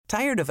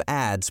Tired of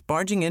ads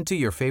barging into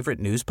your favorite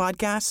news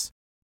podcasts?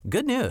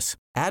 Good news.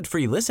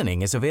 Ad-free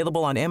listening is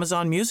available on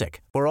Amazon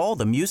Music for all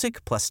the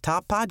music plus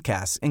top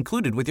podcasts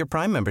included with your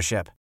Prime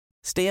membership.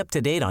 Stay up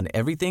to date on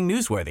everything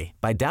newsworthy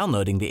by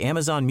downloading the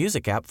Amazon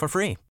Music app for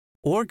free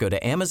or go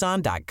to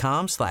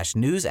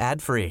amazon.com/news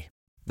ad free.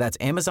 That's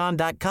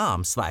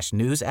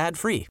amazon.com/news ad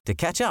free to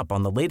catch up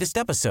on the latest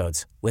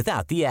episodes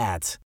without the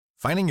ads.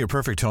 Finding your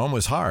perfect home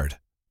was hard,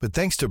 but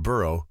thanks to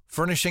Burrow,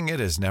 furnishing it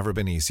has never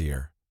been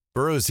easier.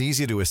 Burrow's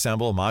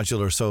easy-to-assemble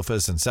modular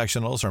sofas and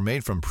sectionals are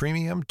made from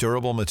premium,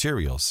 durable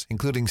materials,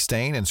 including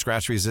stain and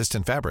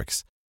scratch-resistant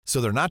fabrics.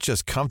 So they're not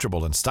just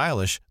comfortable and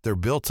stylish, they're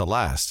built to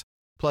last.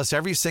 Plus,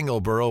 every single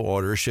Burrow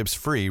order ships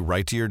free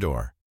right to your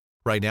door.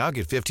 Right now,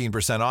 get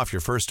 15% off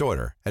your first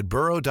order at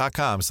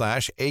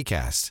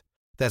burrow.com/ACAST.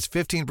 That's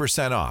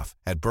 15% off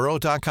at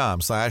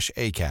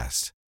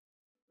burrow.com/ACAST.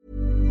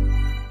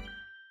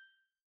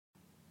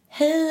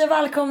 Hej och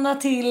välkomna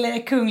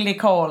till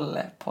Kunglig koll,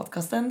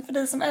 podcasten för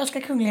dig som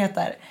älskar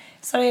kungligheter.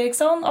 Sara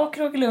Eriksson och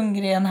Roger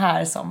Lundgren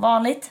här som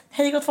vanligt.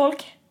 Hej gott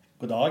folk!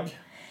 God dag!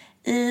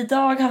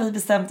 Idag har vi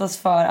bestämt oss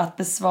för att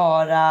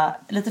besvara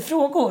lite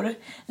frågor.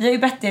 Vi har ju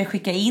bett er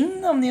skicka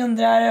in om ni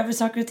undrar över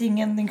saker och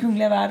ting i den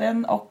kungliga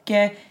världen. Och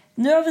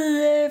nu har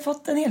vi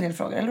fått en hel del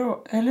frågor, eller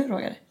hur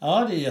Roger?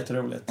 Ja, det är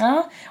jätteroligt.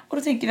 Ja, och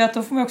då tänker vi att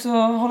då får man också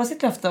hålla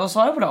sitt löfte och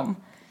svara på dem.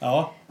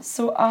 Ja.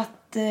 Så att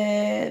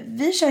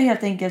vi kör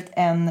helt enkelt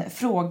en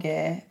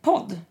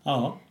frågepodd.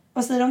 Ja.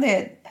 Vad säger du om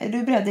det? Är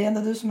du beredd? Det är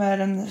ändå du som är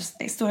den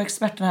stora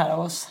experten här av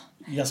oss.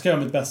 Jag ska göra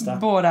mitt bästa.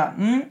 Båda.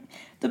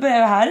 Då börjar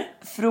jag här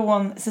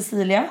från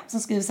Cecilia som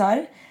skriver så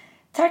här.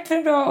 Tack för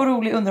en bra och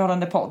rolig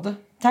underhållande podd.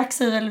 Tack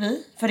säger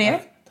vi för det.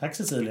 Tack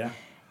Cecilia.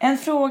 En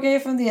fråga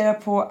jag funderar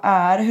på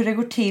är hur det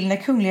går till när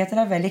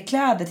kungligheterna väljer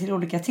kläder till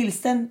olika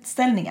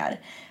tillställningar.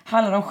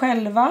 Handlar de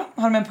själva?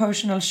 Har de en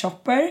personal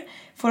shopper?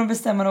 Får de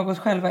bestämma något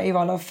själva i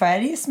val av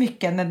färg,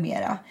 smycken med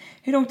mera?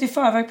 Hur långt i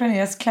förväg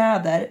planeras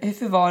kläder? Hur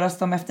förvaras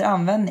de efter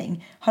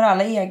användning? Har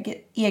alla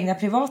egna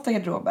privata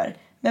garderober?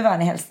 Med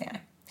vänliga hälsningar.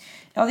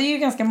 Ja, det är ju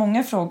ganska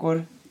många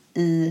frågor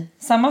i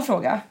samma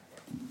fråga.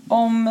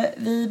 Om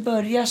vi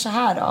börjar så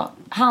här då.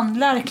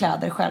 Handlar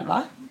kläder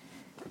själva?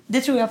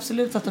 Det tror jag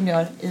absolut att de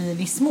gör i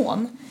viss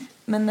mån.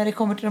 Men när det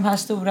kommer till de här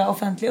stora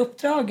offentliga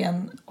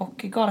uppdragen och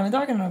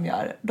galamiddagarna de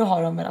gör, då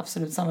har de väl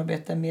absolut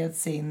samarbete med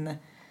sin,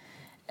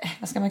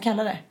 vad ska man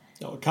kalla det?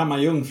 Ja,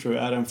 kammarjungfru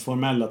är den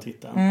formella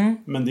titeln.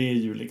 Men det är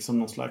ju liksom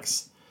någon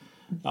slags,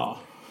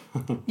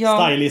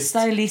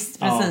 stylist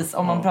precis,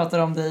 om man pratar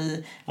om det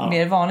i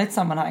mer vanligt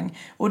sammanhang.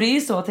 Och det är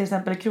ju så, till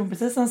exempel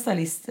kronprinsessans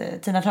stylist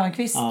Tina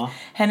Törnqvist,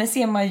 henne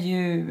ser man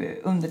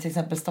ju under till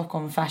exempel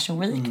Stockholm Fashion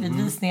Week vid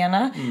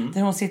visningarna,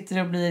 där hon sitter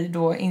och blir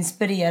då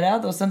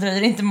inspirerad, och sen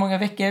dröjer det inte många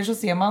veckor så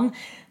ser man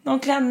någon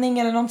klänning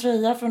eller någon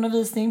tröja från en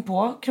visning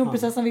på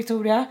kronprinsessan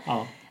Victoria.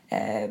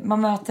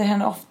 Man möter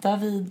henne ofta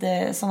vid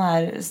såna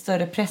här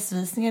större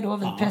pressvisningar då,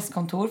 vid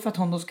presskontor, för att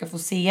hon då ska få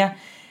se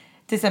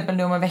till exempel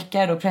nu om en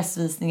vecka då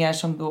pressvisningar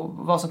som då,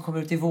 vad som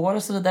kommer ut i vår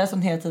och så vidare,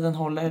 som hela tiden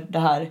håller det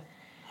här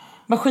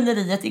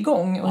maskineriet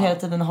igång och hela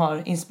tiden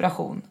har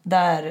inspiration.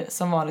 Där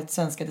som vanligt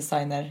svenska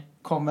designer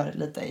kommer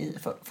lite i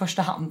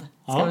första hand,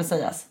 ska väl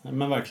sägas.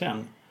 Men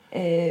verkligen.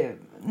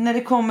 När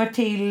det kommer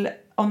till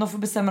om de får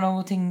bestämma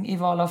någonting i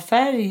val av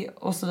färg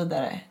och så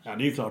vidare. Ja,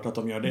 det är ju klart att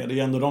de gör det. Det är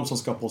ju ändå de som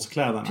ska ha på sig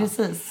kläderna.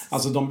 Precis.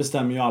 Alltså de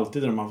bestämmer ju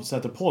alltid det man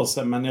sätter på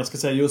sig. Men jag ska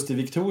säga just i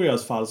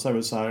Victorias fall så är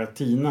det så här att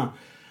Tina,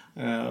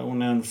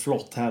 hon är en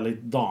flott,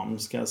 härlig dam,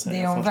 ska jag säga.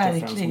 Det är hon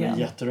verkligen. Hon är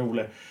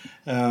jätterolig.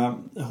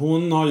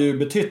 Hon har ju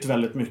betytt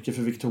väldigt mycket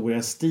för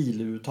Victorias stil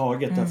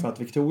överhuvudtaget. Därför att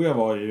Victoria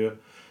har ju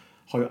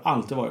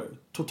alltid varit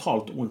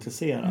totalt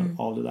ointresserad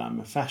av det där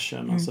med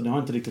fashion. Alltså det har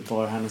inte riktigt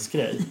varit hennes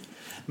grej.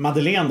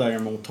 Madeleine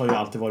däremot har ju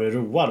alltid varit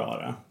road av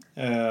det.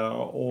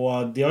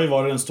 Och det har ju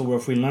varit den stora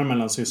skillnaden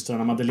mellan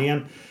systrarna.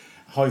 Madeleine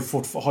har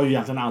ju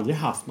egentligen aldrig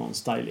haft någon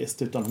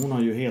stylist, utan hon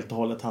har ju helt och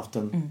hållet haft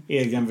en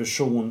egen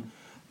version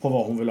på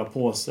vad hon vill ha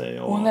på sig.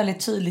 Och en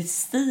väldigt tydlig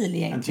stil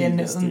egentligen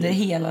under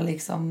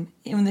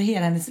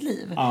hela hennes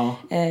liv. Ja.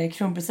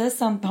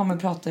 Kronprinsessan har man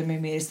pratat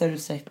med mer i större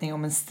utsträckning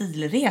om en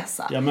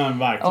stilresa. Ja, men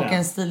verkligen. Och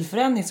en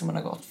stilförändring som hon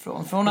har gått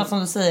från att, som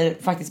du säger,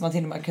 faktiskt man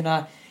till och med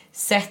kunna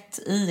sett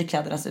i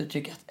klädernas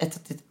uttryck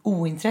att ett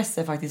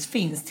ointresse faktiskt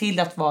finns, till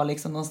att vara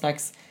liksom någon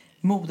slags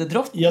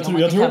modedrottning. Jag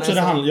tror också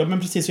det handlar, men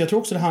precis, jag tror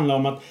också det handlar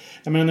om att,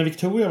 jag menar, när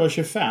Victoria var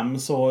 25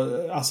 så,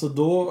 alltså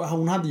då,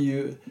 hon hade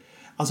ju,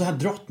 alltså här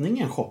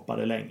drottningen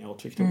shoppade länge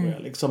åt Victoria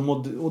liksom,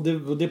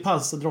 och det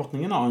passade,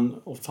 drottningen har en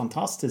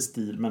fantastisk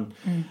stil, men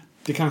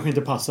det kanske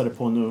inte passade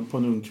på en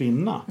ung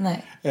kvinna.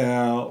 Nej.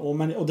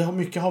 Och det har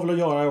mycket väl att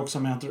göra också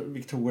med att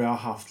Victoria har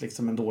haft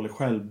liksom en dålig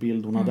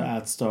självbild. Hon hade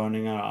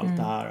ätstörningar och allt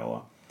det här.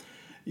 Och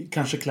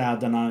kanske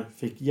kläderna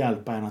fick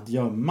hjälpa henne att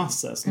gömma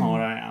sig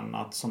snarare än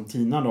att, som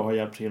Tina då har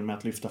hjälpt till med,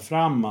 att lyfta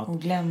fram.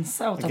 Och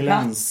glänsa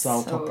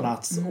och ta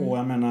plats. Och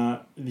jag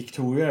menar,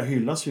 Victoria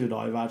hyllas ju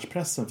idag i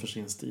världspressen för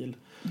sin stil.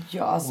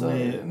 Ja, alltså, och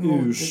det är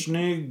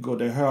ursnygg och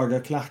det är höga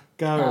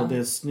klackar och det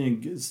är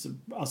snygg,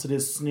 alltså det är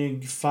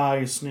snygg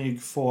färg,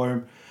 snygg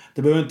form.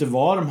 Det behöver inte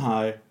vara de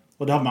här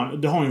Och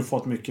det har hon ju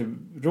fått mycket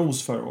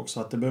ros för också.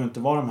 Att det behöver inte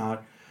vara de här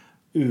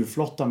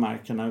urflotta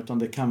märkena. Utan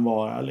det kan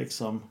vara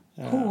liksom...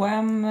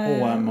 H&M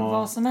och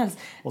vad som helst.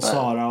 Och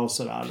Sara och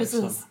sådär.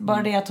 Precis. Liksom.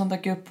 Bara det att hon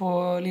dök upp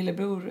på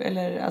lillebror,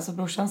 eller alltså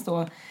brorsans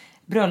då,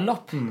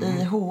 bröllop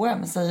i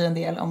H&M säger en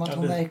del om att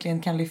hon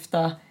verkligen kan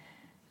lyfta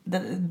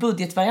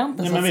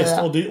budgetvarianten, så att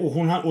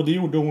säga. Och det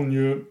gjorde hon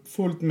ju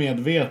fullt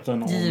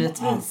medveten om.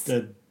 Givetvis.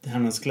 Att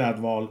hennes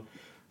klädval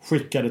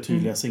skickade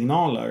tydliga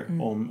signaler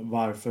om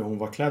varför hon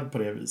var klädd på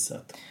det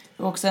viset.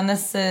 Och också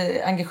hennes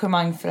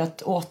engagemang för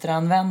att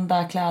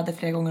återanvända kläder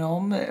flera gånger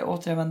om.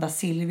 Återanvända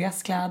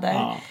Silvias kläder.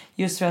 Ja.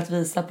 Just för att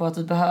visa på att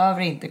vi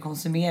behöver inte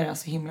konsumera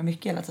så himla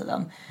mycket hela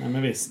tiden. Nej,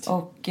 men visst.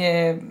 Och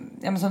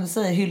men som du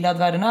säger, hyllad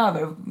världen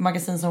över.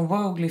 Magasin som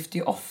Vogue lyfter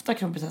ju ofta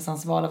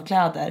kronprinsessans val av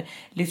kläder.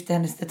 Lyfter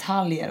hennes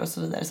detaljer och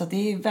så vidare. Så att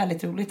det är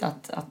väldigt roligt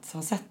att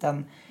ha sett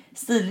den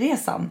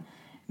stilresan.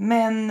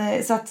 Men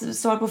så att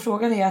svar på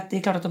frågan är att det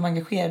är klart att de är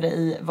engagerade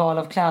i val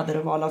av kläder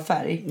och val av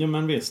färg. Ja,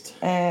 men visst.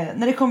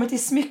 När det kommer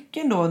till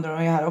smycken då undrar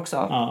de ju här också.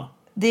 Ja.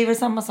 Det är väl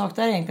samma sak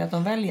där egentligen, att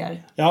de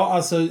väljer? Ja,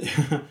 alltså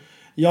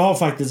jag har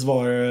faktiskt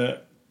varit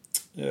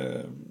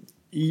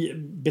i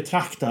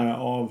betraktare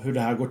av hur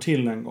det här går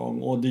till en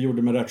gång. Och det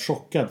gjorde mig rätt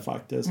chockad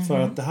faktiskt. För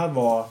att det här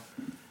var,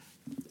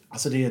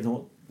 alltså det är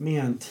nog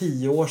mer än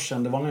 10 år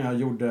sedan. Det var när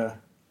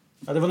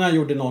jag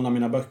gjorde någon av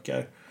mina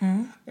böcker.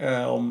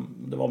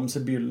 Det var om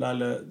Sibylla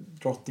eller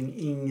drottning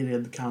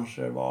Ingrid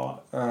kanske det var.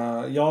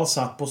 Jag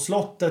satt på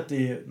slottet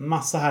i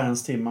massa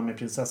herrens timmar med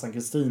prinsessan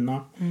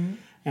Kristina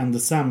en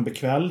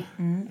decemberkväll.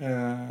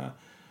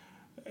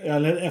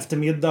 Eller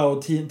eftermiddag,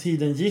 och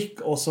tiden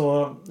gick, och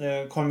så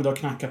kom vi då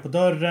knacka på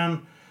dörren,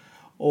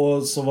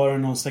 och så var det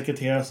någon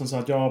sekreterare som sa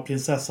att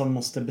prinsessan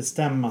måste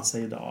bestämma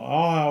sig idag.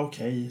 Ja,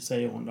 okej,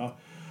 säger hon då.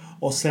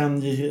 Och sen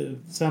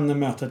när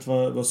mötet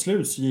var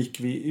slut så gick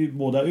vi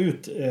båda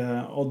ut,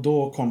 och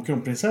då kom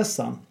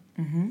kronprinsessan.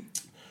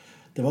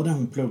 Det var där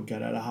hon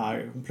pluggade det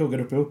här. Hon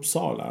pluggade upp i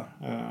Uppsala.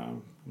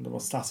 Det var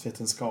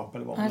statsvetenskap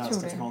eller vad hon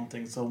läste för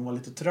någonting. Så hon var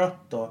lite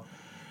trött, och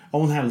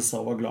hon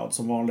hälsade och var glad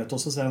som vanligt.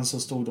 Och sen så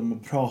stod de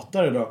och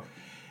pratade då,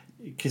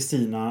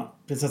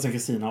 prinsessan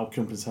Kristina och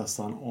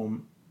kronprinsessan,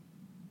 om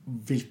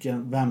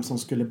vem som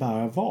skulle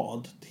bära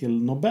vad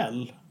till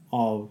Nobel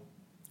av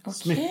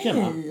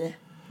smyckena.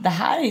 Det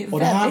här är ju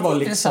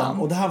väldigt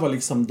intressant. Och det här var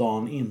liksom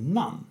dagen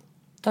innan.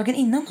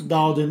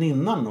 Dagen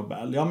innan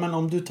Nobel. Ja, men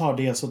om du tar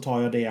det så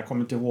tar jag det. Jag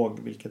kommer inte ihåg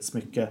vilket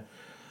smycke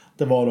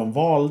det var de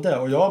valde.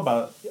 Och jag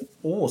bara,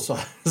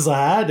 så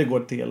här det går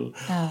till.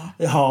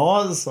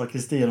 Ja, sa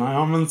Kristina.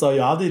 Ja, men så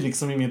jag hade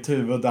liksom i mitt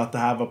huvud att det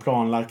här var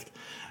planlagt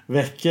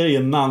veckor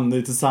innan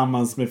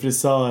tillsammans med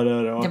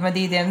frisörer. Och, ja, men det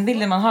är den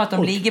bilden man har, att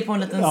de ligger på en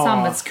liten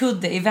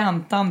sammetskudde i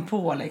väntan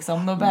på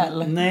liksom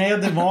Nobel. Nej,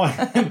 det var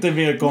inte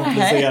mer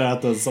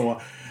komplicerat än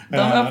så. De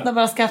öppnar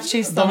bara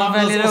skattkistan och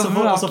väljer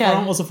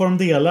och så får de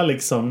dela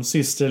liksom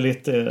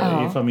systerligt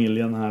i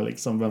familjen här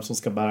liksom, vem som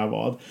ska bära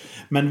vad.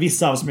 Men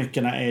vissa av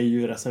smyckena är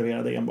ju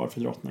reserverade enbart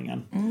för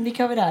drottningen.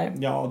 Vilka har vi där?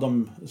 Ja,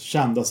 de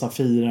kända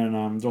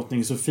safirerna,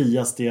 drottning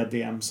Sofias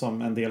diadem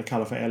som en del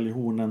kallar för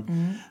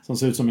älghornen, som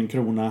ser ut som en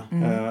krona.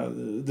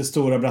 Det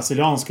stora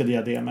brasilianska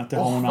diademet, det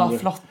har hon aldrig.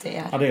 Flott det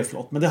är. Ja, det är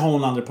flott, men det har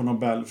hon aldrig på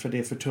Nobel, för det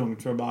är för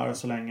tungt för att bära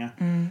så länge.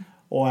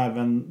 Och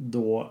även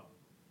då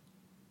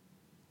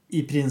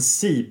i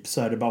princip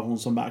så är det bara hon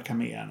som bär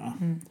kamelerna.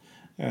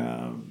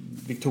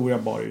 Victoria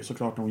bar ju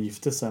såklart när hon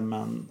gifte sig,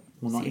 men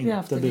hon har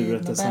inte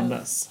burit det sedan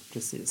dess.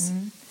 Precis.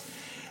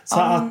 Så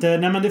att,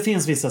 men det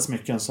finns vissa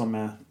smycken som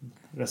är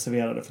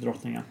reserverade för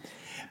drottningen.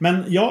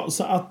 Men ja,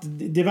 så att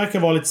det verkar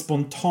vara lite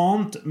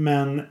spontant,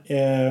 men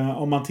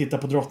om man tittar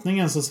på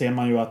drottningen så ser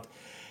man ju att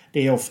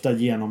det är ofta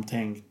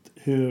genomtänkt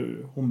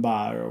hur hon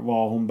bär och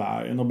vad hon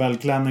bär.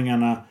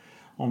 Nobelklänningarna,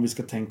 om vi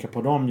ska tänka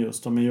på dem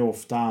just, de är ju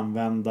ofta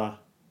använda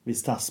vid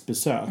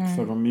statsbesök,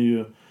 för de är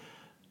ju,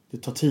 det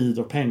tar tid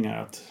och pengar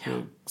att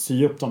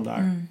sy upp de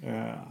där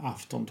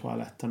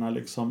aftontoaletterna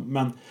liksom.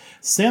 Men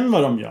sen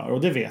vad de gör,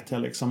 och det vet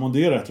jag liksom, och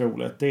det är rätt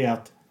roligt, det är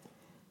att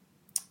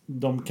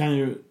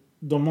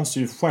de måste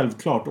ju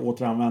självklart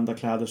återanvända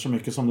kläder så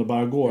mycket som det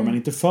bara går, men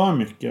inte för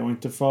mycket och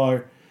inte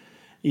för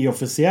i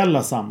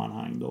officiella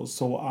sammanhang då,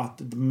 så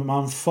att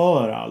man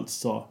för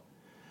alltså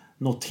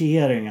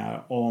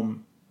noteringar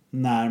om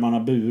när man har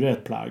burit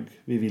ett plagg,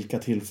 vid vilka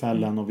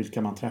tillfällen och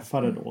vilka man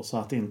träffade då, så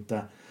att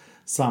inte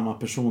samma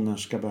personer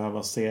ska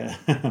behöva se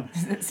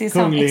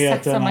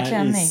kungligheterna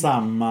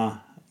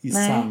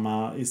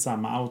i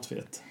samma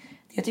outfit.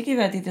 Jag tycker det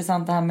är väldigt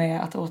intressant det här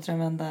med att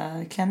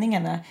återanvända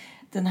klänningarna.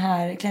 Den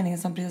här klänningen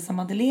som prinsessan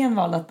Madeleine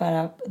valde att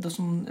bära, då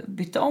som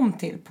bytte om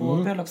till på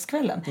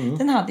bröllopskvällen.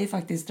 Den hade ju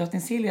faktiskt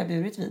drottning Silvia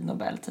burit vid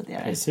Nobel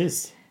tidigare.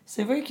 Precis.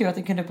 Så det var ju kul att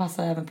den kunde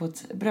passa även på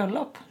ett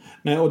bröllop.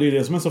 Nej, och det är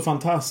det som är så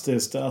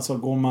fantastiskt. Alltså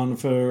går man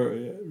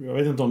jag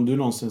vet inte om du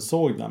någonsin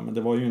såg den, men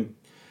det var ju en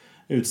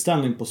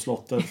utställning på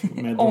slottet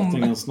med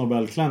drottningens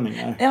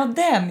Nobelklänningar. Ja,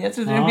 den. Jag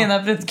trodde du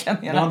menade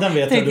brudklänningarna. Ja, den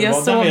vet jag du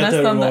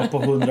var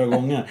på 100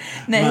 gånger.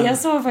 Nej, jag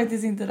såg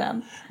faktiskt inte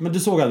den. Men du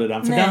såg aldrig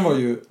den, för den var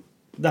ju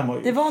Den var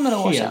ju det var några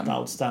år sedan. Helt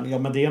outstanding. Ja,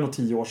 men det är nog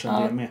 10 år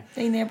sedan det med.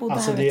 Det är innan jag bodde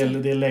alltså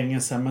här. Det är länge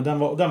sedan. Men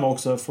den var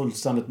också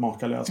fullständigt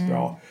makalöst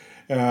bra.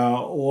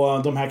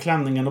 Och de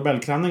här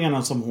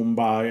Nobelklänningarna som hon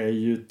bär är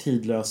ju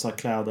tidlösa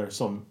kläder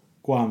som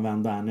går att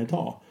använda än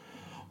idag.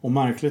 Och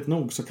märkligt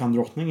nog så kan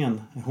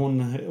drottningen,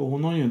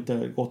 hon har ju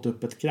inte gått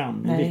upp ett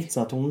gram i vikt,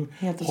 så att hon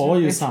har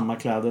ju samma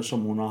kläder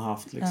som hon har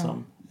haft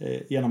liksom,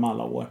 genom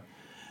alla år.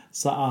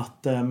 Så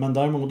att, men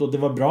däremot, och det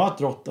var bra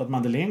att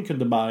Madeleine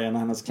kunde bära en av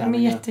hennes klänningar.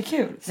 Men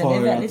jättekul.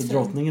 För att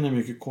drottningen är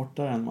mycket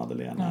kortare än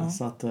Madeleine.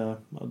 Så att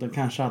den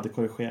kanske hade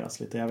korrigerats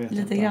lite, jag vet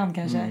inte. Lite grann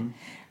kanske.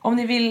 Om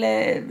ni vill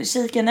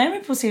kika närmare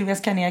på Silvias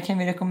klänningar kan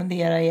vi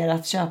rekommendera er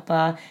att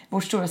köpa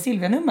vårt stora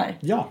Silvia-nummer.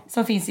 Ja.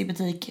 Som finns i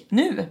butik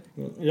nu.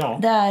 Ja.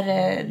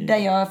 Där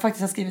jag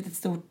faktiskt har skrivit ett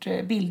stort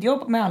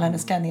bildjobb med alla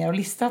hennes klänningar och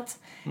listat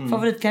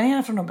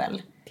favoritklänningarna från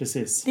Nobel.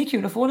 Precis. Det är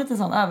kul att få lite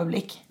sån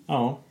överblick.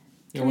 Ja.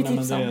 Jo, men det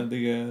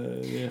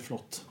är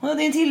flott. Och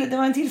det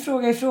var en till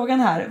fråga i frågan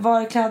här.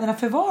 Var kläderna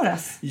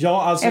förvaras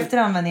efter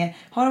användningen?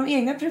 Har de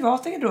egna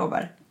privata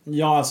garderober?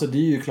 Ja, alltså det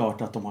är ju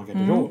klart att de har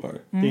garderober.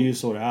 Det är ju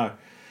så det är.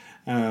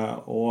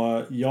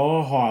 Och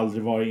jag har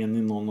aldrig varit inne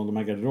i någon av de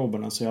här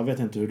garderoberna, så jag vet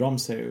inte hur de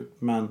ser ut.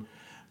 Men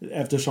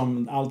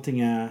eftersom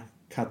allting är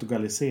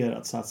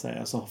kategoriserat så att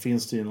säga, så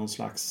finns det ju någon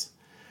slags...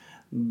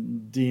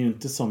 Det är ju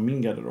inte som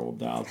min garderob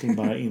där allting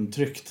bara är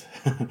intryckt.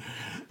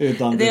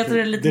 Utan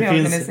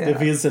det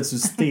finns ett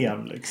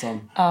system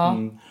liksom.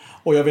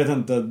 Och jag vet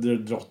inte,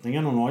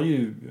 drottningen hon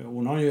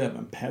har ju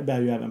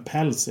även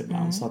päls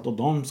ibland, så att, och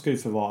de ska ju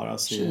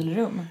förvaras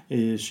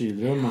i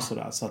kylrum och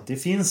sådär, så att det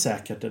finns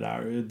säkert det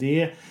där.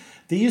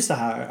 Det är ju så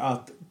här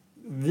att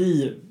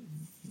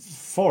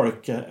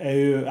folk är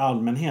ju i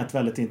allmänhet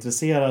väldigt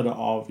intresserade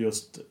av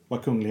just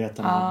vad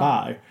kungligheterna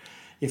bär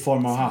i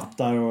form av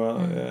hattar och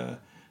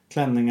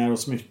klänningar och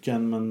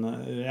smycken, men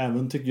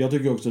även jag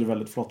tycker också det är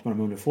väldigt flott med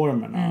de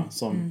uniformerna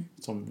som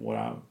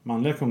våra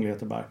manliga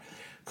kungligheter bär.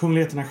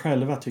 Kungligheterna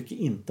själva tycker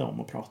inte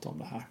om att prata om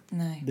det här.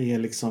 Nej. Det är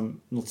liksom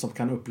något som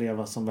kan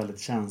upplevas som väldigt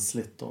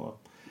känsligt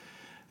och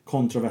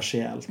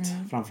kontroversiellt.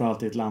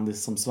 Framförallt i ett land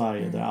som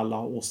Sverige där alla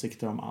har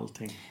åsikter om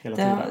allting hela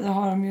tiden. Det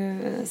har de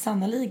ju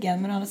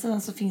sannoliken, men å andra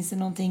sidan så finns det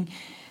någonting...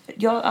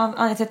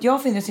 Anledningen till att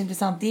jag finner det så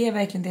intressant, det är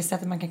verkligen det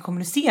sättet man kan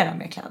kommunicera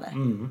med kläder.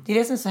 Det är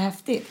det som är så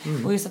häftigt.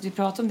 Och just att vi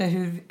pratar om det,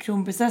 hur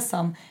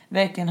kronprinsessan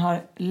verkligen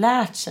har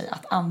lärt sig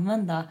att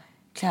använda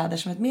kläder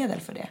som ett medel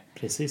för det.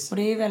 Precis. Och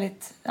det är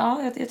väldigt,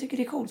 jag tycker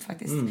det är coolt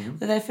faktiskt.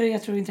 Det är därför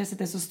jag tror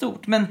intresset är så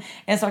stort. Men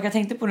en sak jag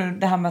tänkte på nu,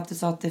 det här med att du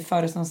sa att det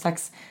fördes någon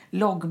slags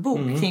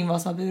loggbok kring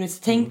vad som har burits.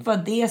 Tänk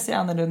vad det ser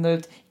annorlunda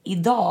ut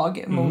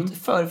idag mot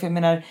förr. För jag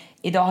menar,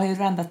 idag har ju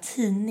varenda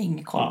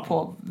tidning koll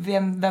på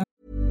vem...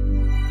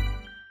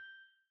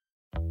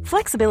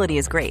 Flexibility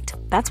is great.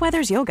 That's why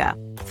there's yoga.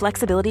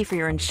 Flexibility for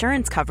your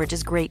insurance coverage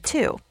is great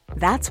too.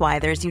 That's why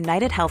there's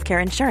United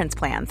Healthcare Insurance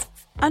Plans.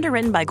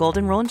 Underwritten by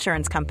Golden Rule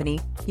Insurance Company,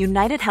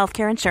 United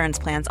Healthcare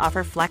Insurance Plans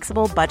offer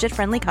flexible,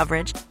 budget-friendly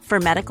coverage for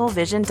medical,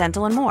 vision,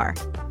 dental, and more.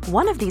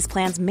 One of these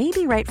plans may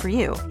be right for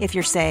you if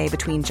you're, say,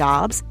 between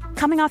jobs,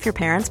 coming off your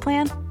parents'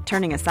 plan,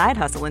 turning a side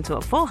hustle into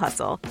a full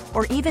hustle,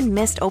 or even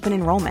missed open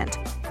enrollment.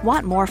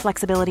 Want more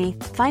flexibility?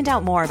 Find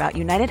out more about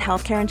United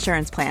Healthcare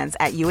Insurance Plans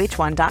at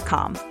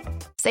uh1.com.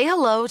 Say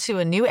hello to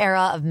a new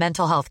era of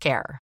mental health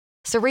care.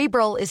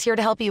 Cerebral is here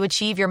to help you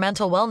achieve your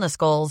mental wellness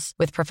goals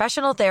with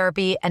professional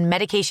therapy and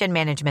medication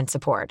management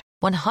support.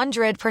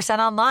 100%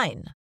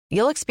 online.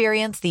 You'll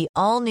experience the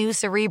all-new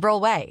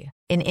Cerebral Way,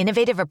 an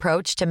innovative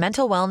approach to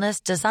mental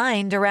wellness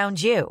designed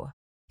around you.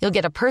 You'll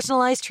get a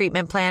personalized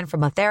treatment plan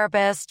from a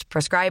therapist,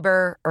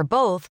 prescriber, or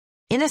both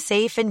in a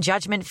safe and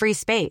judgment-free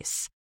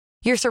space.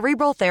 Your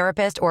Cerebral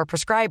therapist or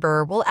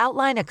prescriber will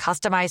outline a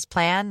customized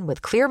plan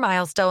with clear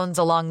milestones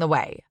along the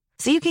way,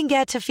 so you can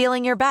get to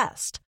feeling your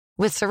best.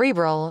 With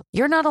Cerebral,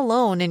 you're not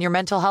alone in your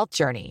mental health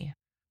journey.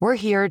 We're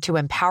here to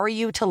empower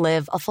you to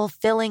live a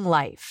fulfilling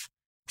life.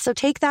 So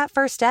take that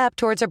first step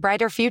towards a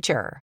brighter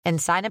future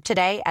and sign up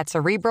today at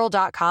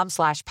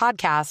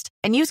Cerebral.com/podcast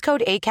and use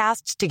code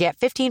ACAST to get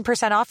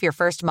 15% off your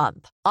first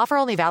month. Offer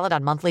only valid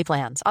on monthly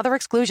plans. Other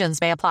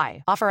exclusions may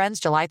apply. Offer ends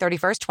July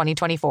 31st,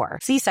 2024.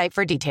 See site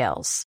for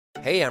details.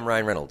 Hey, I'm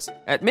Ryan Reynolds.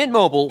 At Mint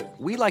Mobile,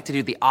 we like to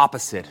do the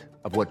opposite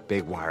of what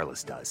Big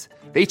Wireless does.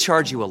 They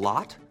charge you a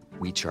lot.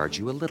 We charge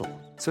you a little.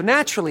 So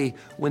naturally,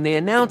 when they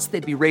announced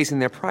they'd be raising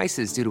their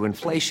prices due to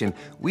inflation,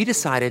 we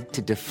decided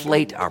to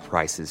deflate our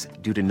prices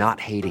due to not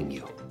hating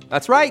you.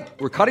 That's right.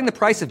 We're cutting the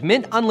price of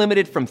Mint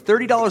Unlimited from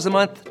 $30 a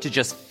month to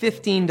just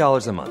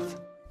 $15 a month.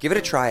 Give it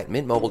a try at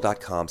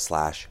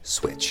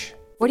mintmobile.com/switch.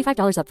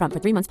 $45 up front for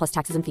 3 months plus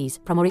taxes and fees.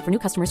 Promo rate for new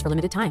customers for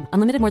limited time.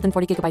 Unlimited more than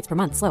 40 gigabytes per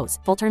month. Slows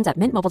full terms at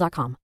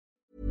mintmobile.com.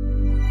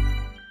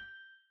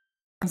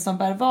 Som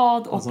bär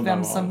vad och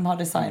vem som har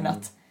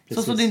designat.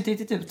 Så såg det inte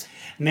riktigt ut.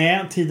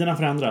 Nej, tiderna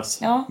förändras.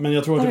 Ja, men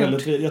jag tror att det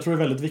är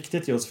väldigt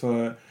viktigt just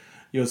för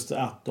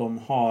att de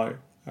har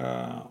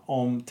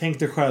tänk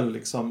dig själv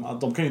liksom,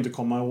 att de kan ju inte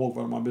komma ihåg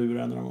vad de har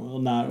burit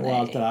och när och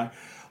allt det där.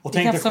 Och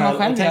tänk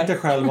dig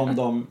själv om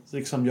de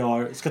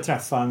liksom ska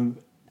träffa en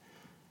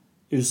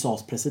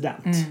USAs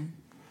president.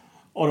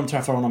 Och de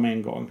träffar honom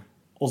en gång.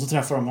 Och så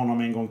träffar de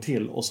honom en gång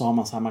till. Och så har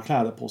man samma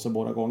kläder på sig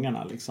båda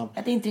gångerna. Liksom.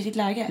 Att det inte är sitt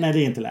läge? Nej, det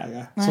är inte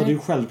läge. Nej. Så det är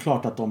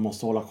självklart att de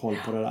måste hålla koll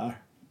på det där.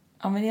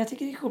 Ja, men jag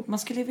tycker det är coolt. Man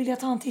skulle vilja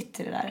ta en titt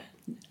i det där.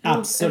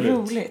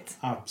 Absolut. Roligt.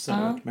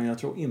 Absolut. Ja. Men jag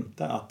tror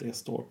inte att det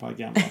står på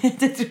agendan.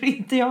 Det tror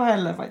inte jag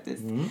heller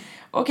faktiskt.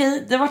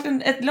 Okej, det har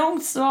varit ett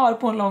långt svar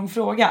på en lång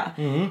fråga.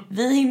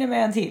 Vi hinner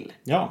med en till.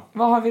 Ja.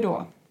 Vad har vi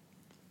då?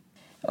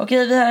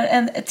 Okej, vi har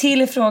en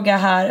till fråga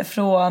här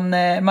från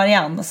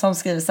Marianne som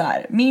skriver så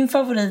här. Min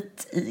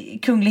favorit i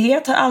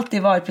kunglighet har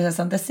alltid varit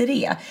prinsessan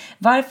Desiree.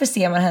 Varför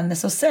ser man henne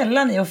så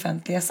sällan i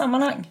offentliga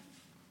sammanhang?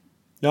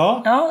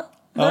 Ja.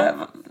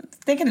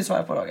 Det kan du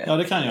svara på, Roger. Ja,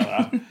 det kan jag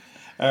göra.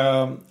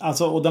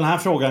 Alltså, och den här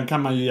frågan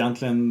kan man ju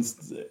egentligen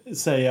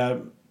säga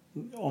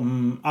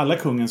om alla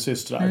kungens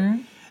systrar.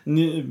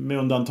 Med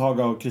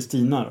undantag av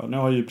Kristina då. Nu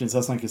har ju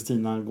prinsessan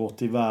Kristina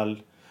gått i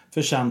väl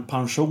förtjänt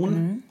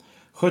pension.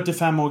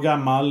 75 år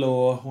gammal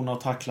och hon har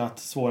tacklat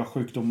svåra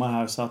sjukdomar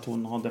här så att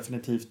hon har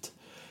definitivt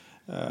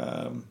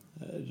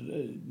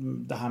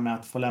det här med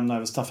att få lämna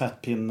över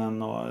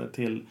stafettpinnen och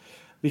till,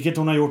 vilket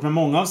hon har gjort med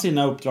många av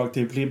sina uppdrag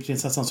till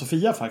prinsessan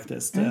Sofia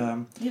faktiskt. Det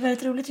är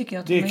väldigt roligt tycker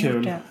jag att det är hon har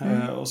kul. Gjort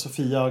det. Och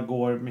Sofia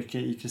går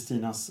mycket i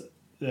Kristinas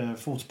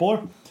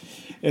fotspår.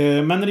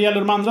 Men när det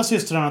gäller de andra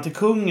systrarna till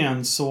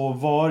kungen så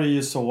var det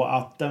ju så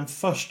att den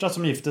första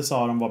som gifte sig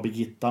av dem var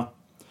Birgitta.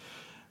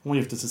 Hon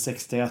gifte sig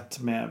 61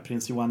 med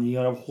prins Johan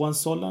Georg av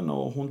Hohenzollern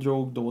och hon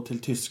drog då till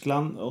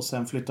Tyskland och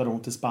sen flyttade hon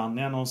till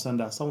Spanien och sen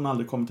dess har hon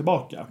aldrig kommit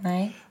tillbaka.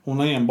 Nej. Hon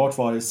har enbart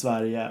varit i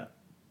Sverige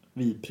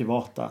vid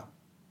privata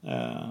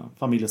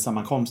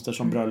familjesammankomster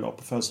som bröllop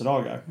och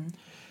födelsedagar.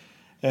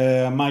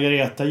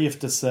 Margareta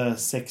gifte sig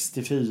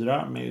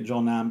 64 med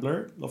John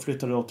Ambler och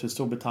flyttade då till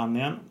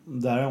Storbritannien.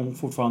 Där är hon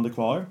fortfarande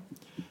kvar.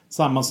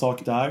 Samma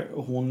sak där.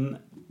 Hon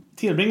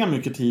tillbringar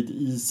mycket tid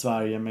i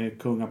Sverige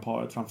med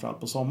kungaparet, framförallt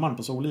på sommaren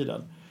på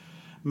Soliden.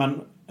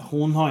 Men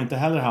hon har inte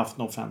heller haft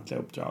några offentliga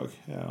uppdrag.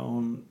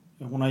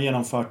 Hon har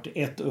genomfört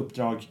ett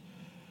uppdrag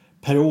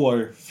per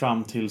år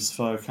fram tills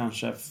för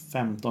kanske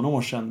 15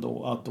 år sedan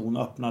då att hon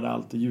öppnade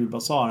alltid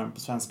julbasaren på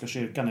Svenska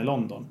kyrkan i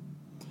London.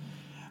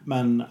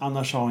 Men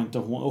annars har inte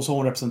hon, och så har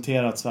hon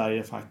representerat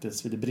Sverige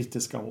faktiskt vid det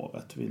brittiska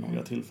hovet vid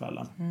några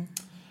tillfällen.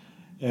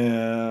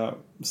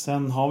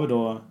 Sen har vi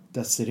då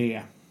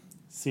Desiree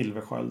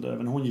Silversköld.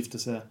 Även hon gifte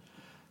sig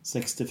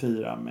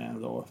 64 med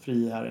då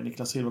friherre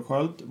Niklas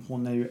Silversköld.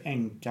 Hon är ju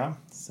änka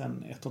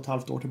sedan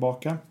 1,5 år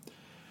tillbaka.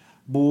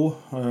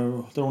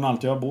 Där hon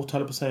alltid har bott,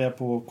 höll på att säga,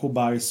 på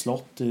Kobergs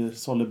slott i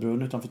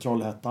Sollebrunn utanför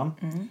Trollhättan.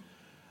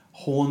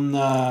 Hon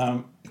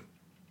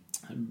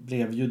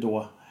blev ju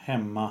då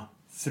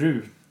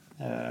hemmafru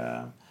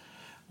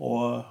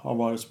och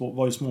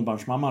var ju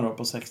småbarnsmamma då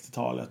på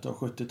 60-talet och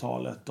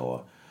 70-talet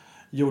och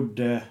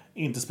gjorde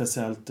inte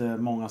speciellt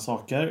många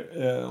saker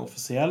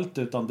officiellt,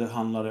 utan det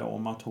handlade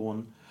om att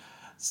hon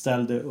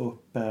ställde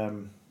upp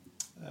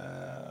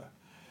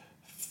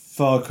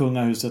för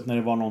kungahuset när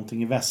det var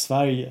någonting i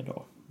Västsverige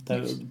då.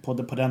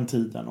 På den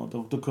tiden,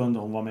 och då kunde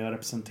hon vara med och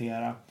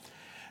representera.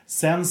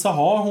 Sen så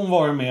har hon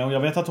varit med, och jag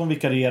vet att hon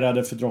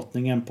vikarierade för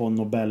drottningen på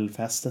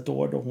Nobelfest ett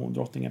år då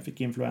drottningen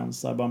fick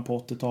influensa början på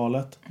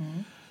 80-talet.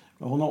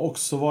 Hon har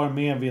också varit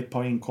med vid ett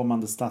par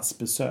inkommande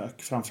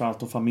statsbesök. Framförallt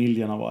då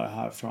familjen har varit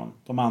här från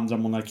de andra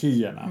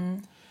monarkierna.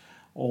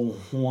 Och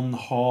hon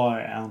har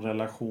en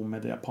relation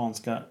med det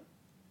japanska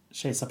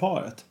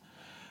kejsarparet.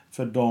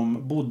 För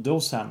de bodde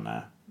hos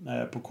henne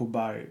på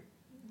Koberg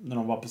när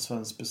de var på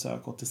svensk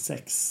besök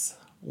 86.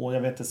 Och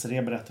jag vet att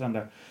Desiree berättade den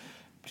där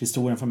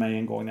historien för mig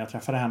en gång när jag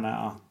träffade henne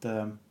att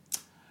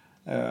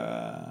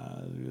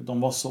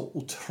de är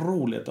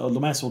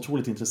så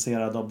otroligt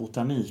intresserade av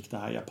botanik, det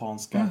här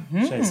japanska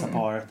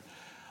kejsarparet,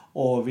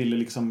 och ville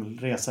liksom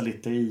resa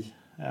lite i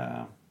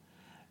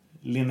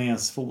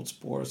Linnés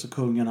fotspår, så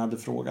kungen hade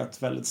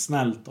frågat väldigt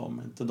snällt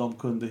om inte de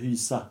kunde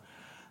hysa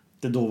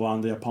det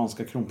dåvarande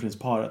japanska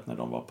kronprinsparet när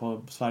de var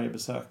på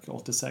Sverigebesök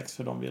 86,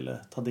 för de ville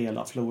ta del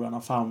av floran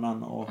och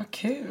faunan, och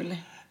kul.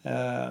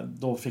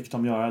 Då fick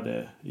de göra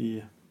det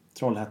i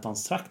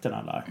Trollhättans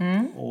trakterna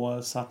där.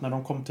 Och så att när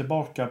de kom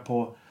tillbaka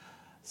på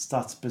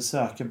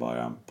statsbesök i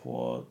början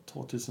på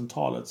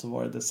 2000-talet så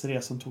var det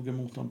Desiree som tog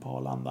emot dem på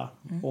Arlanda.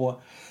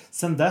 Och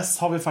sen dess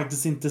har vi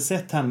faktiskt inte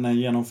sett henne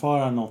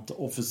genomföra något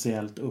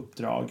officiellt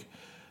uppdrag.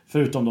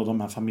 Förutom då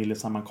de här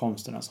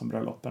familjesammankomsterna som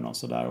brölloppen och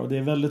sådär. Och det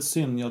är väldigt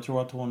synd. Jag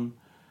tror att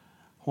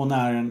hon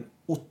är en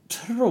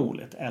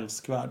otroligt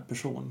älskvärd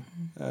person.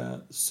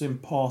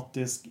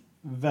 Sympatisk,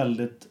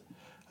 väldigt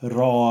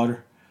rar.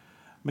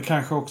 Men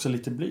kanske också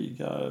lite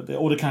blyg.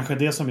 Och det kanske är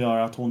det som gör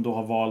att hon då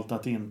har valt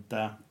att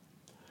inte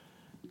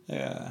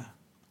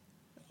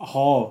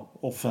ha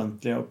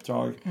offentliga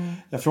uppdrag.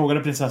 Jag frågade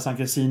prinsessan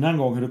Kristina en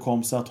gång hur det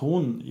kom sig att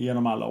hon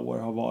genom alla år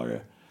har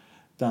varit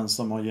den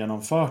som har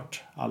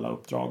genomfört alla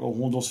uppdrag.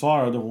 Och då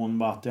svarade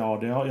hon att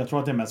jag tror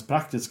att det är mest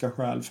praktiska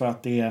skäl, för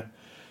att det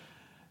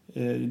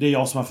är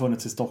jag som har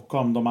funnits i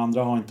Stockholm. De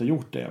andra har inte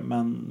gjort det.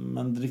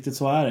 Men riktigt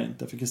så är det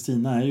inte. För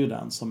Kristina är ju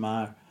den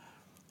som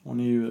hon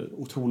är ju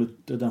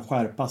otroligt den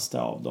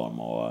skärpaste av dem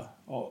och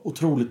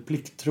otroligt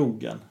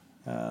plikttrogen.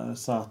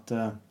 Så att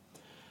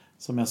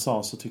som jag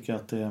sa så tycker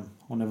jag att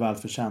hon är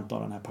välförtjänt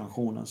av den här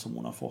pensionen som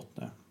hon har fått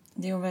nu.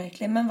 Det är hon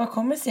verkligen. Men vad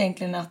kommer det sig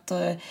egentligen att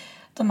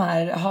de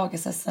här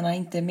Hagasessarna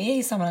inte är med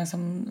i sammanhang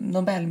som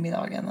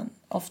Nobelmiddagen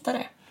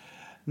oftare?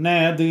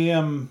 Nej,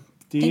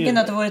 tänker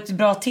ändå att det vore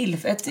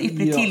ett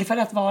ypperligt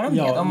tillfälle att vara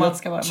med om man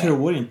ska vara med. Jag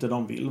tror inte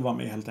de vill vara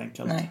med helt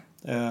enkelt.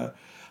 Nej.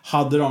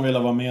 Hade de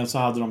velat vara med så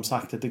hade de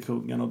sagt det till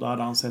kungen och då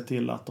hade han sett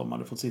till att de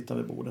hade fått sitta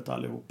vid bordet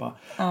allihopa.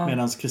 Ja.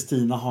 Medan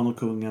Kristina har nog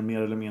kungen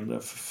mer eller mindre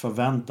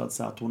förväntat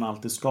sig att hon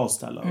alltid ska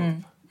ställa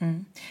upp.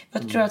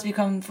 Jag tror att vi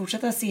kan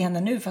fortsätta se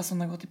henne nu fast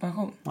hon har gått i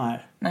pension.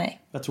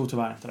 Nej. Jag tror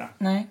tyvärr inte det.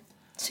 Nej,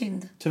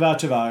 synd.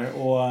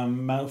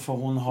 Tyvärr. För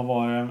hon har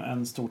varit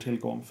en stor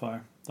tillgång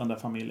för den där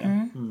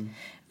familjen.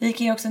 Vi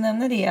kan ju också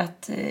nämna det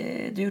att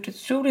du har gjort ett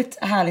otroligt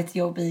härligt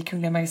jobb i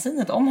Kungliga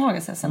magasinet om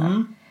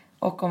Hagasessarna.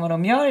 Och om vad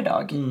de gör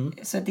idag.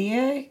 Så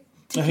det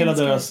hela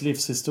deras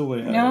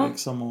livshistoria.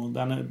 Liksom,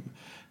 och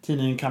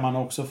tidningen kan man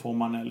också få.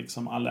 Man är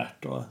liksom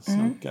alert och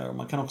snookar. Och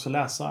man kan också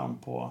läsa dem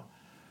på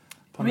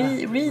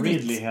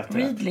Readly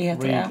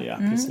heter det.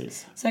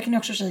 Precis. Så här kan ni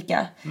också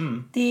kika.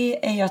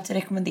 Det är ju att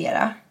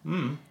rekommendera.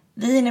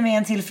 Vi hinner med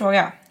en till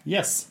fråga.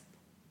 Yes.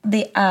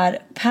 Det är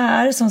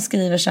Per som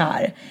skriver så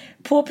här.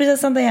 På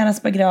prinsessan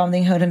Dianas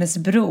begravning höll hennes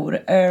bror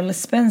Earl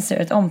Spencer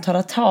ett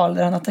omtalat tal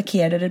där han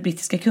attackerade det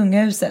brittiska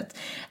kungahuset.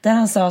 Där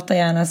han sa att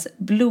Dianas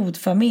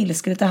blodfamilj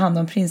skulle ta hand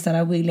om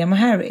prinsarna William och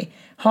Harry.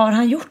 Har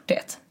han gjort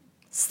det?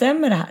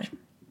 Stämmer det här?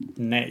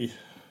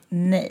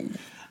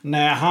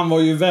 Nej, han var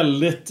ju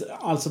väldigt...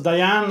 Alltså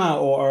Diana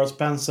och Earl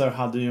Spencer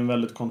hade ju en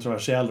väldigt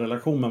kontroversiell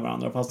relation med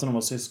varandra. Fast de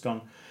var syskon.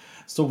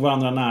 Stod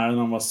varandra nära när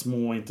de var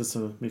små, inte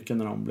så mycket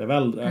när de blev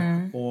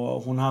äldre.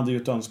 Och hon hade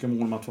ju ett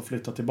önskemål om att få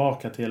flytta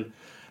tillbaka till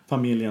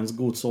familjens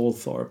gods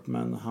Althorpe.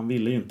 Men han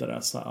ville ju inte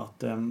det, så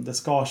att det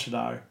skar sig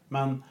där.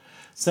 Men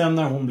sen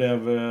när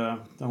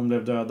hon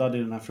blev dödad i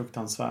den här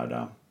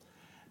fruktansvärda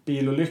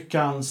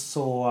bilolyckan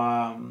så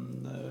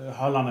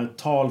höll han ett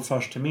tal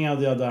först till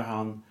media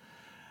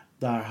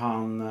där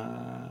han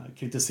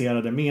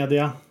kritiserade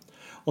media.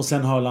 Och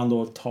sen höll han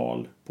då ett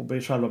tal på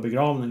själva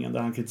begravningen där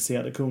han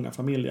kritiserade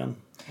kungafamiljen.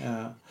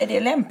 Är det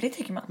lämpligt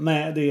tycker man?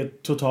 Nej, det är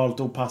totalt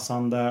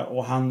opassande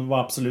och han var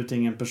absolut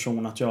ingen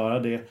person att göra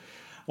det.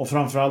 Och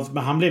framförallt,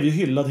 men han blev ju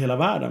hyllad hela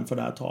världen för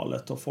det här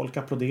talet. Och folk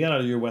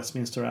applåderade ju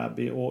Westminster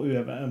Abbey och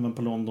även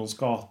på Londons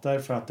gator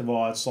för att det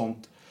var ett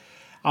sånt...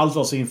 Allt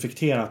var så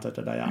infekterat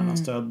efter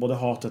Dianas död. Både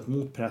hatet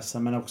mot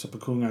pressen men också på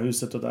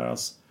kungahuset och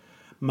deras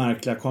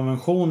märkliga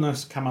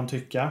konventioner kan man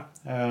tycka.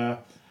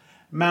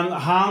 Men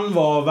han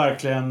var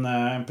verkligen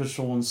en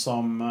person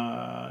som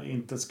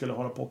inte skulle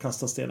hålla på att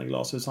kasta sten i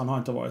glashus. Han har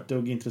inte varit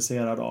dugg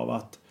intresserad av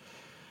att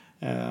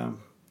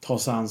ta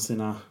sig an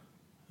sina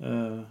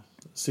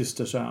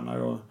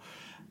systersöner. Och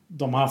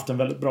de har haft en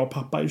väldigt bra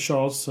pappa i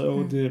Charles.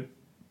 Och det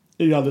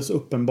är ju alldeles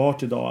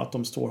uppenbart idag att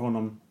de står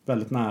honom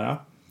väldigt nära.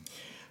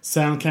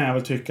 Sen kan jag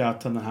väl tycka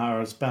att den här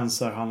Earl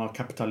Spencer, han har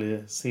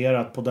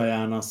kapitaliserat på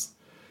Dianas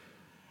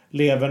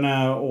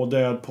leverne och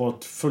död på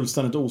ett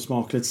fullständigt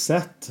osmakligt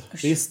sätt.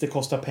 Visst, det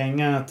kostar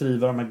pengar att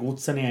driva de här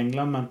godsen i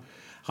England, men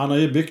han har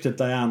ju byggt ett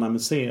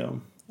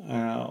Diana-museum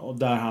och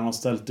där han har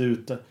ställt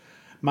ut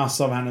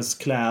massa av hennes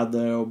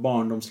kläder och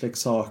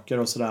barndomsleksaker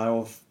och sådär,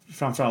 och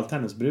framförallt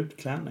hennes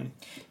brudklänning.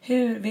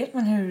 Vet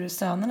man hur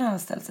sönerna har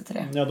ställt sig till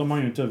det? Ja, de har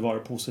ju inte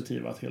varit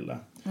positiva till det.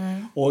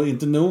 Och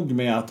inte nog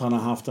med att han har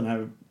haft den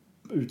här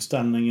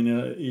utställningen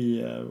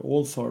i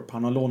Althorpe.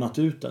 Han har lånat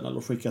ut den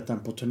eller skickat den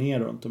på turné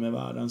runt om i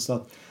världen. Så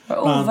att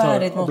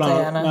ovärdigt mot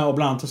Diana. Och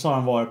bland annat så har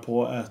han varit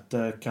på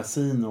ett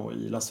kasino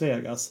i Las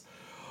Vegas.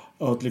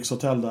 Och ett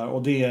lyxhotell där.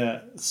 Och det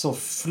är så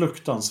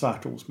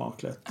fruktansvärt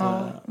osmakligt.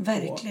 Ja,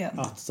 verkligen.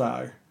 Att så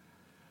här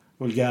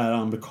vulgära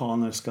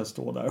amerikaner ska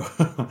stå där.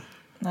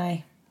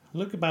 Nej.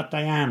 Look about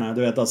Diana.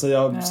 Du vet, alltså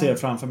jag ser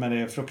framför mig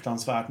det är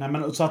fruktansvärt. Nej,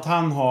 men så att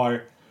han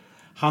har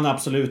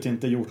absolut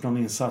inte gjort någon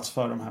insats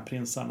för de här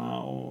prinsarna.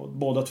 Och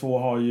båda två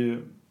har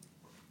ju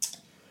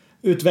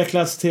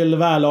utvecklats till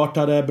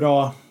välartade,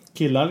 bra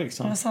killar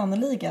liksom. Ja,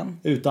 sannoliken.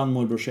 Utan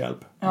morbrors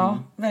hjälp. Ja,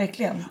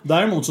 verkligen.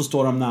 Däremot så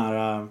står de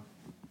nära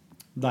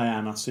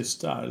Dianas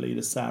systrar,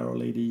 Lady Sarah och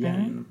Lady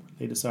Jane.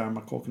 Lady Sarah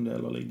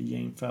McCorkindale och Lady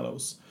Jane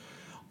Fellows.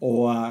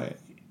 Och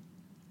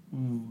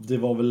det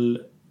var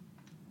väl...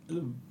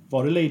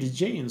 Var det Lady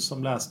Jane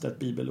som läste ett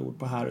bibelord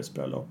på Harrys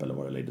bröllop, eller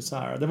var det Lady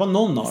Sarah? Det var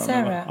någon av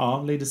dem.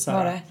 Ja, Lady Sarah.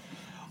 Var det?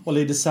 Och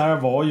Lady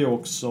Sarah var ju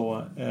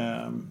också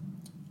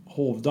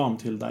hovdam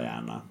till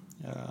Diana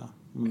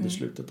under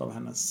slutet av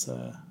hennes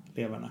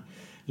leverne.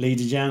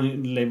 Lady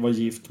Jane var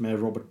gift med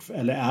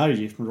är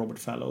gift med Robert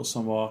Fellows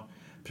som var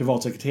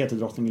privatsekreterare till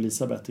drottning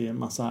Elizabeth i en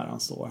massa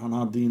herrans år.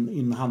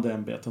 Han hade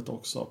ämbetet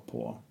också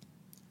på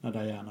när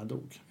Diana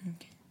dog.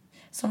 Okay.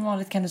 Som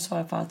vanligt kan du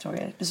svara på allt,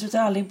 Roger. Du slutar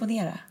aldrig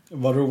imponera.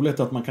 Vad roligt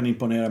att man kan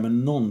imponera med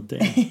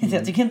någonting.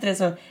 Jag tycker inte det är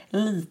så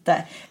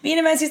lite. Vi är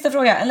inne med en sista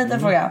fråga, en liten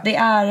fråga. Det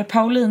är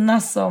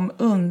Paulina som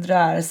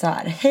undrar så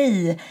här.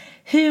 Hej,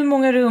 hur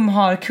många rum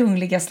har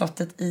Kungliga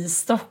slottet i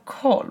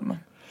Stockholm?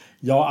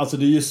 Ja, alltså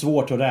det är ju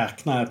svårt att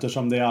räkna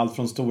eftersom det är allt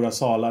från stora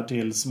salar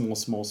till små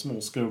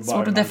skrubbar.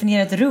 Svårt att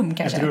definiera ett rum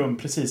kanske. Ett rum,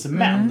 precis.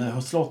 Men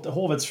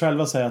hovet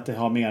själva säger att det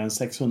har mer än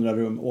 600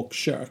 rum och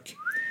kök.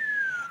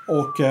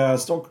 Och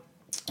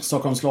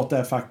Stockholms slott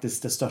är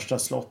faktiskt det största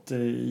slott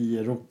i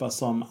Europa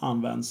som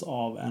används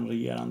av en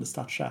regerande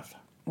statschef.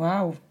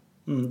 Wow.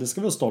 Det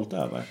ska vi vara stolt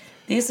över.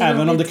 Även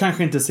roligt. Om det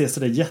kanske inte ser så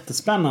där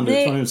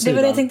jättespännande ut från utsidan. Det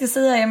var det jag tänkte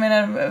säga. Jag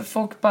menar,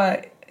 folk bara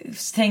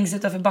stängs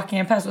utanför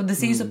Buckingham Palace och det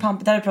ser ju så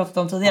pampigt, det har jag pratat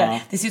om tidigare. Ja.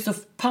 Det ser så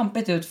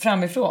pampigt ut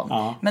framifrån.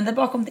 Ja. Men där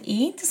bakom det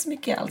är inte så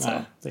mycket alltså.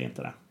 Nej, det är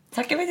inte det.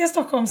 Tackar vi till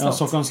Stockholms slott. Ja,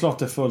 Stockholms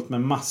slott är fullt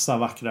med massa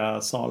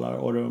vackra salar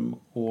och rum.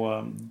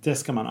 Och det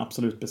ska man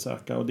absolut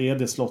besöka. Och det är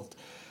det slott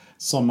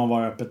som har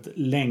varit öppet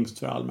längst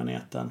för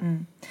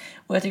allmänheten.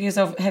 Och jag tycker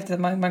det är så häftigt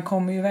att man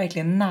kommer ju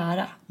verkligen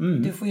nära.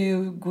 Du får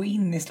ju gå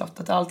in i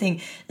slottet och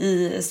allting.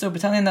 I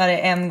Storbritannien är det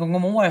en gång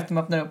om året de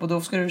öppnar upp. Och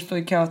då ska du stå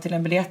i kö till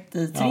en biljett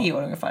i 3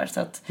 år ungefär. Så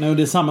att, nej, och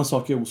det är samma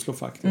sak i Oslo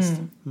faktiskt.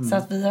 Så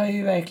att vi har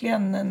ju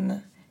verkligen en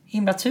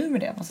himla tur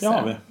med det, måste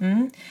jag säga.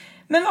 Vi.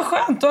 Men vad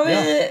skönt, då har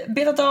vi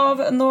betat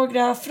av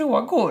några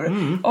frågor.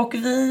 Och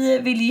vi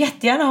vill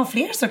jättegärna ha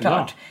fler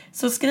såklart. Ja.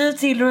 Så skriv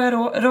till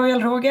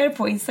Royal Roger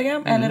på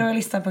Instagram eller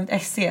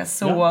royalistan.se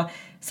så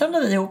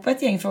samlar vi ihop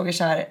ett gäng frågor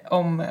så här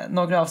om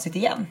några avsnitt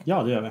igen.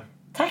 Ja, det gör vi.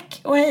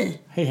 Tack och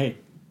hej. Hej.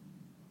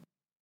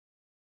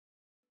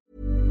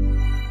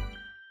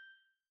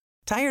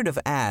 Tired of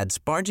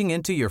ads barging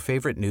into your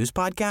favorite news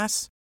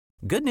podcasts?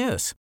 Good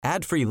news.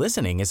 Ad-free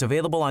listening is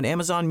available on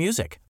Amazon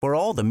Music for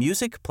all the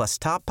music plus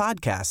top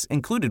podcasts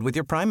included with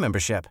your Prime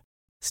membership.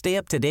 Stay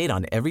up to date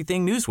on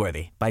everything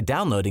newsworthy by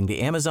downloading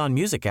the Amazon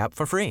Music app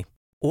for free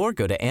or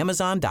go to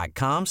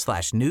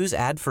amazon.com/news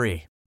ad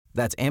free.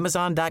 That's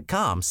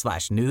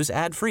amazon.com/news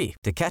ad free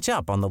to catch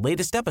up on the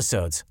latest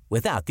episodes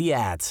without the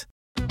ads.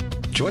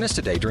 Join us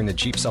today during the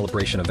Jeep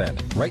Celebration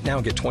event. Right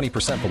now, get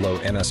 20% below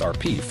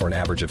MSRP for an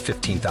average of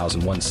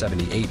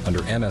 $15,178 under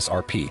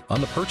MSRP on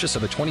the purchase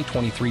of a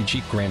 2023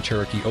 Jeep Grand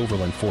Cherokee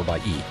Overland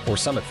 4xE or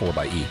Summit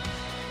 4xE.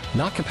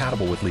 Not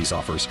compatible with lease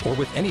offers or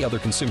with any other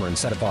consumer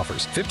incentive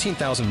offers.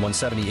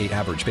 $15,178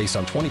 average based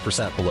on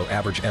 20% below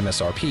average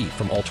MSRP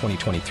from all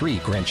 2023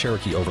 Grand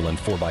Cherokee Overland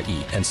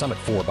 4xE and Summit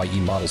 4xE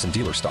models in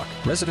dealer stock.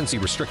 Residency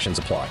restrictions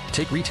apply.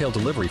 Take retail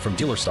delivery from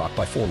dealer stock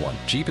by 4/1.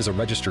 Jeep is a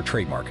registered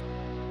trademark.